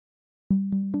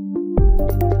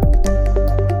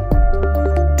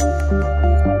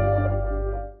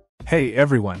Hey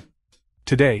everyone!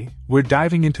 Today, we're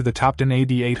diving into the TOPDON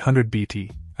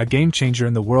AD800BT, a game-changer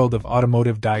in the world of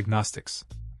automotive diagnostics.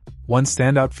 One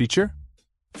standout feature?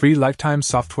 Free lifetime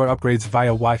software upgrades via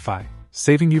Wi-Fi,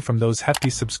 saving you from those hefty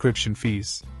subscription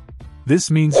fees. This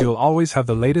means you'll always have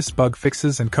the latest bug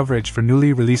fixes and coverage for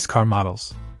newly released car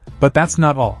models. But that's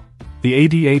not all. The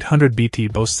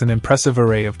AD800BT boasts an impressive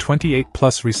array of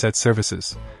 28+ reset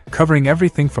services, covering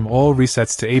everything from oil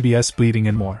resets to ABS bleeding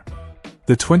and more.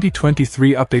 The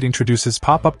 2023 update introduces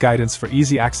pop-up guidance for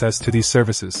easy access to these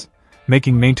services,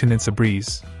 making maintenance a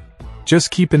breeze.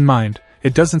 Just keep in mind,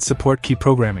 it doesn't support key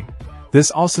programming.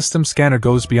 This all-system scanner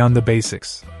goes beyond the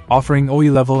basics, offering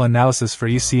OE-level analysis for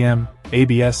ECM,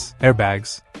 ABS,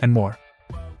 airbags, and more.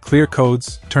 Clear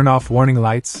codes, turn off warning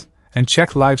lights, and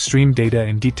check live stream data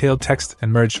in detailed text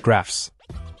and merged graphs.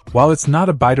 While it's not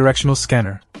a bidirectional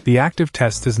scanner, the active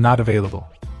test is not available.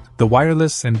 The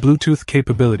wireless and Bluetooth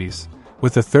capabilities,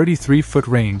 with a 33-foot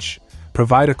range,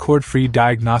 provide a cord-free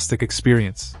diagnostic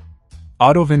experience.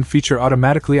 AutoVIN feature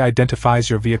automatically identifies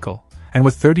your vehicle, and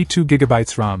with 32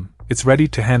 GB RAM, it's ready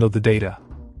to handle the data.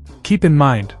 Keep in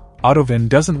mind, AutoVIN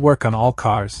doesn't work on all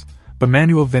cars, but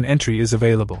manual VIN entry is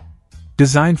available.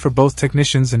 Designed for both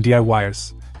technicians and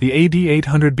DIYers, the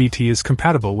AD800BT is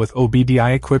compatible with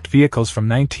OBDI-equipped vehicles from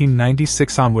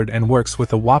 1996 onward and works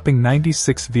with a whopping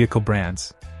 96 vehicle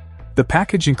brands. The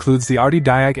package includes the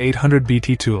Diagnostics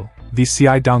 800BT tool,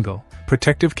 VCI dongle,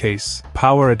 protective case,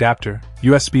 power adapter,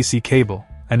 USB-C cable,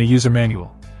 and a user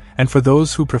manual. And for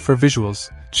those who prefer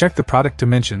visuals, check the product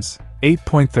dimensions: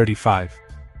 8.35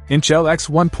 inch L x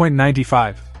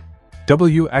 1.95,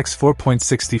 W x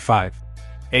 4.65.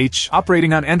 H,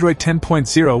 operating on Android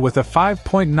 10.0 with a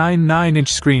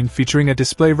 5.99-inch screen featuring a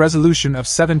display resolution of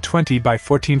 720 by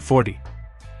 1440.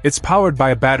 It's powered by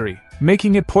a battery,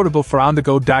 making it portable for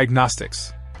on-the-go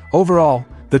diagnostics. Overall,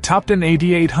 the TOPDON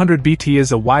AD800BT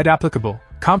is a wide applicable,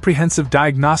 comprehensive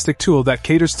diagnostic tool that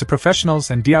caters to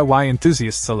professionals and DIY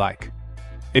enthusiasts alike.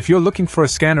 If you're looking for a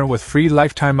scanner with free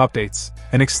lifetime updates,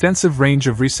 an extensive range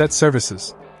of reset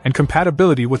services, and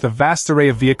compatibility with a vast array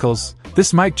of vehicles,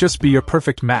 this might just be your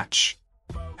perfect match.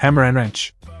 Hammer and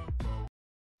wrench.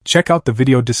 Check out the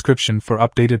video description for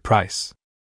updated price.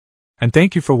 And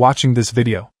thank you for watching this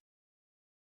video.